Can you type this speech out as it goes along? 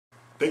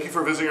Thank you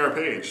for visiting our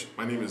page.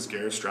 My name is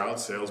Garrett Stroud,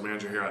 Sales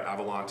Manager here at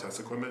Avalon Test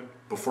Equipment.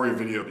 Before your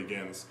video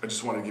begins, I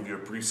just want to give you a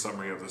brief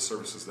summary of the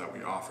services that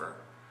we offer.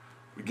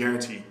 We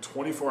guarantee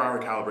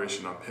 24-hour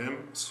calibration on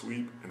PIM,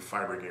 sweep, and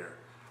fiber gear.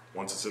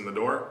 Once it's in the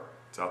door,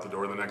 it's out the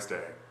door the next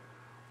day.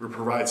 We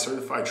provide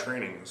certified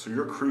training so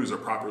your crews are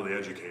properly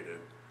educated.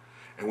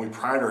 And we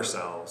pride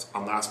ourselves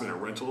on last-minute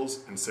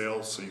rentals and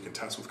sales so you can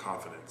test with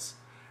confidence.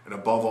 And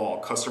above all,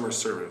 customer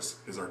service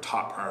is our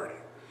top priority.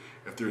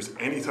 If there's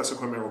any test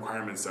equipment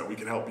requirements that we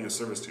can help be of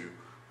service to,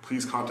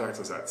 please contact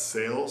us at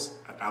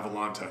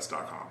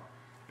sales@avalontest.com.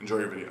 Enjoy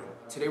your video.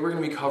 Today we're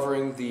going to be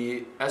covering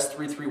the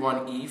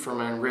S331E from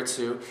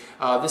Anritsu.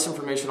 This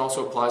information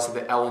also applies to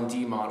the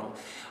L&D model.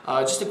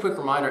 Just a quick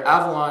reminder,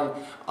 Avalon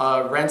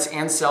rents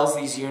and sells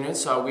these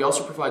units. We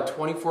also provide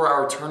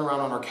 24-hour turnaround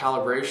on our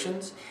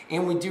calibrations,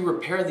 and we do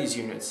repair these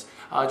units.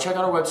 Check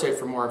out our website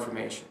for more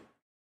information.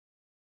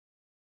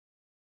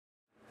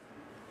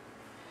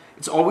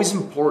 It's always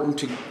important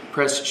to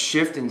press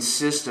Shift in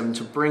System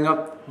to bring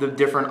up the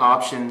different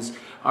options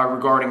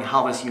regarding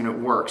how this unit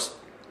works.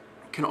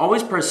 You can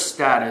always press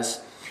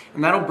Status,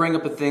 and that'll bring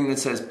up a thing that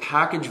says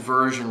Package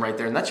Version right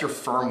there, and that's your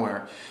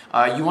firmware.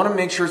 You want to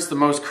make sure it's the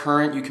most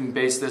current. You can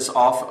base this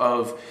off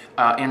of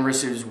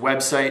Anritsu's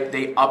website.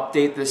 They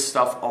update this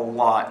stuff a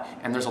lot,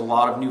 and there's a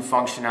lot of new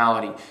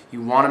functionality.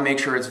 You want to make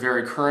sure it's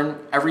very current.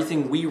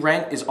 Everything we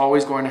rent is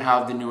always going to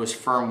have the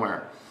newest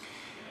firmware.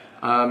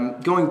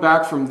 Going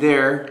back from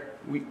there,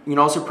 you can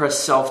also press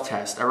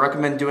self-test. I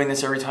recommend doing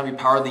this every time you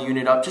power the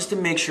unit up just to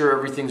make sure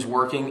everything's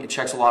working. It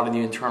checks a lot of the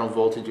internal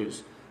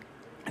voltages.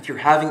 If you're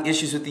having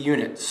issues with the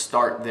unit,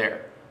 start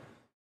there.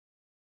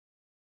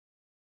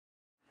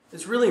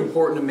 It's really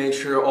important to make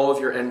sure all of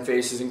your end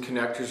faces and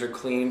connectors are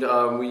cleaned.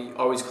 We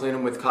always clean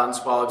them with cotton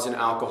swabs and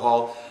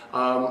alcohol.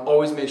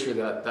 Always make sure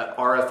that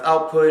RF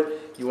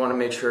output, you want to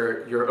make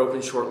sure your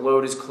open short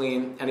load is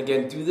clean. And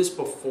again, do this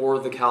before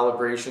the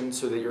calibration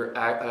so that your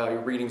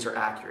readings are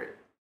accurate.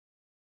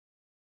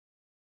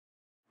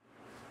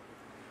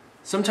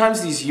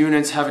 Sometimes these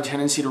units have a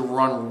tendency to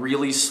run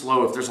really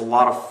slow if there's a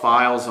lot of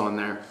files on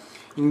there.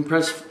 You can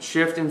press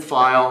Shift and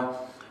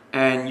File,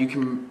 and you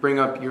can bring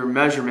up your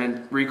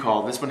measurement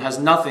recall. This one has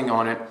nothing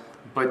on it,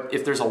 but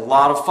if there's a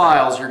lot of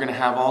files, you're going to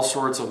have all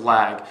sorts of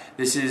lag.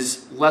 This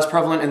is less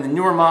prevalent in the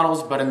newer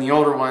models, but in the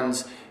older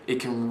ones, it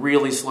can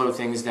really slow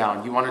things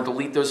down. You want to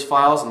delete those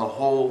files, and the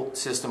whole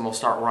system will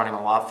start running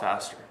a lot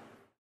faster.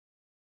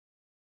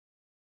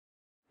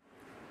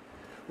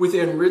 With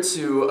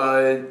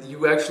Anritsu,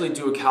 you actually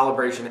do a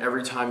calibration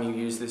every time you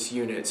use this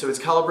unit. So it's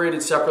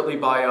calibrated separately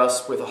by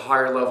us with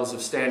higher levels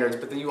of standards,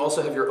 but then you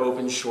also have your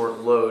open short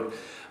load.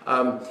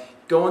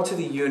 Go onto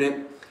the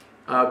unit,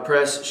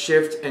 press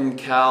Shift and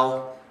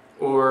Cal,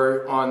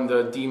 or on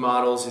the D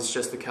models, it's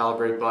just the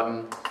calibrate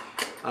button.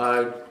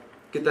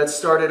 Get that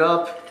started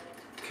up,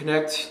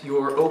 connect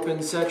your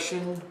open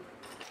section,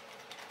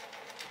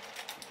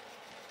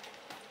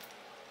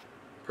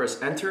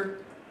 press Enter.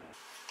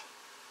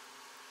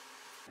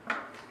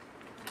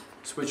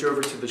 Switch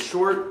over to the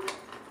short.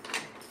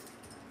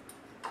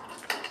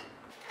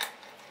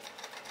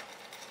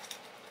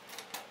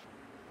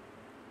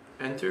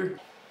 Enter.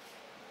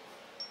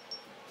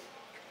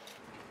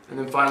 And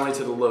then finally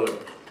to the load.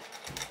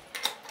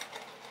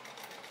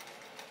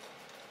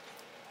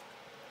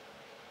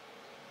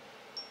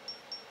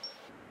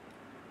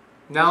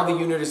 Now the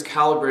unit is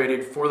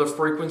calibrated for the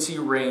frequency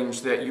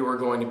range that you are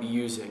going to be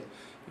using.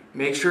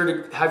 Make sure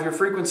to have your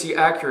frequency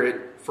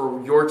accurate for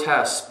your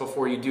tests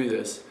before you do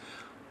this.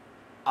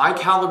 I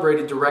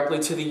calibrated directly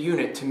to the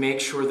unit to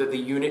make sure that the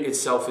unit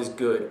itself is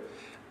good.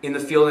 In the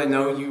field, I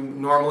know you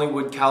normally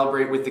would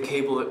calibrate with the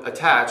cable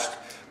attached,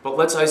 but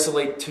let's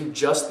isolate to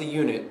just the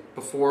unit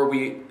before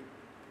we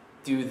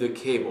do the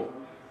cable.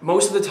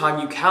 Most of the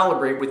time you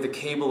calibrate with the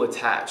cable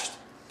attached.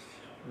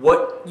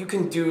 What you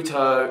can do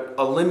to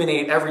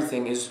eliminate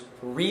everything is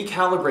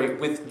recalibrate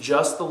with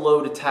just the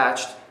load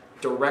attached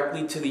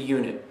directly to the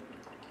unit.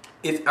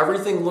 If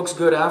everything looks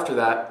good after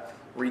that,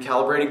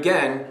 recalibrate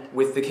again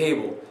with the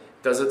cable.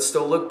 Does it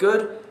still look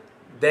good?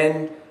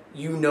 Then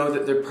you know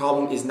that the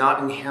problem is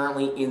not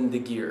inherently in the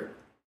gear.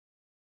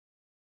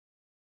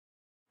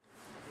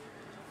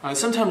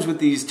 Sometimes with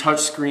these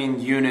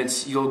touchscreen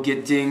units, you'll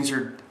get dings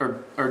or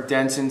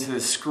dents into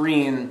the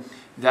screen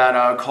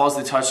that cause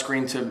the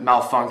touchscreen to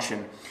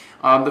malfunction.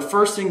 The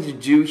first thing to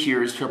do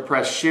here is to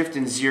press Shift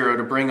and 0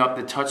 to bring up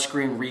the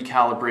touchscreen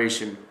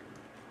recalibration.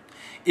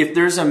 If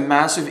there's a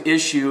massive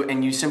issue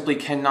and you simply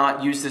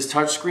cannot use this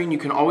touchscreen, you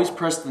can always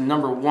press the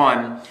number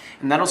 1,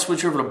 and that'll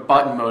switch over to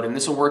button mode, and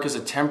this will work as a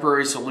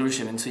temporary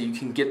solution until you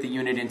can get the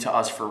unit into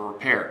us for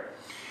repair.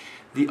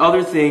 The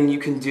other thing you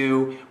can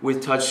do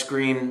with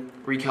touchscreen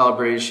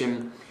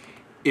recalibration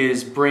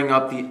is bring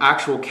up the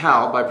actual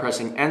cal by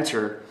pressing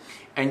Enter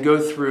and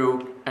go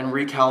through and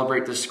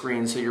recalibrate the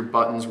screen so your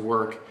buttons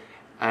work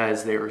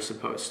as they are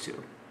supposed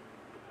to.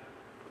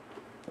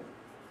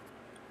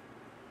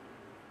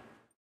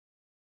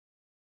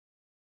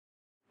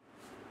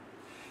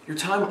 Your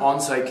time on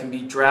site can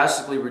be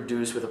drastically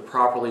reduced with a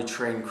properly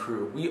trained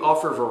crew. We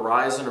offer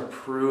Verizon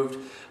approved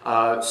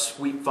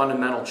suite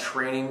fundamental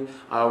training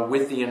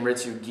with the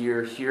Anritsu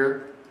gear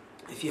here.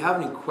 If you have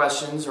any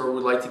questions or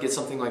would like to get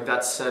something like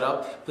that set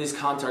up, please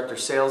contact our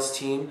sales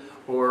team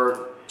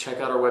or check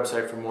out our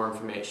website for more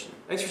information.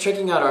 Thanks for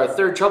checking out our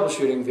third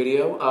troubleshooting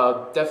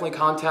video. Definitely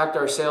contact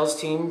our sales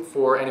team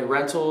for any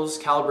rentals,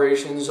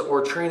 calibrations,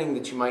 or training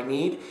that you might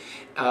need.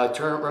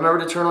 Remember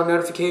to turn on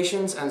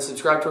notifications and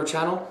subscribe to our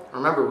channel.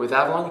 Remember, with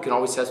Avalon, you can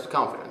always test with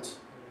confidence.